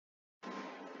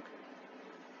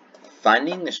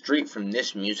Finding the street from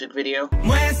this music video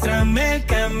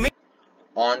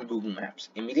on Google Maps.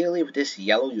 Immediately with this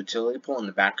yellow utility pole in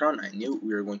the background, I knew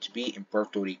we were going to be in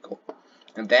Puerto Rico.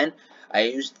 And then I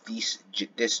used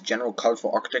this general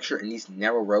colorful architecture and these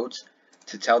narrow roads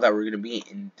to tell that we're going to be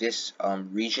in this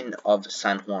region of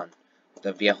San Juan,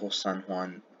 the Viejo San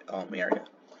Juan area.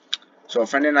 So a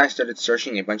friend and I started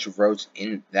searching a bunch of roads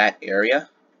in that area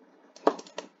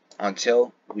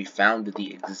until we found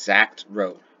the exact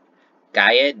road.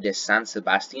 Calle de San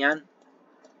Sebastián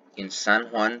in San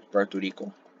Juan, Puerto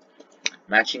Rico.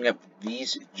 Matching up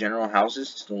these general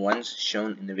houses to the ones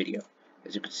shown in the video.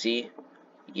 As you can see,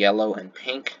 yellow and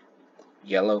pink,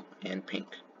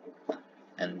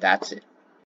 and that's it.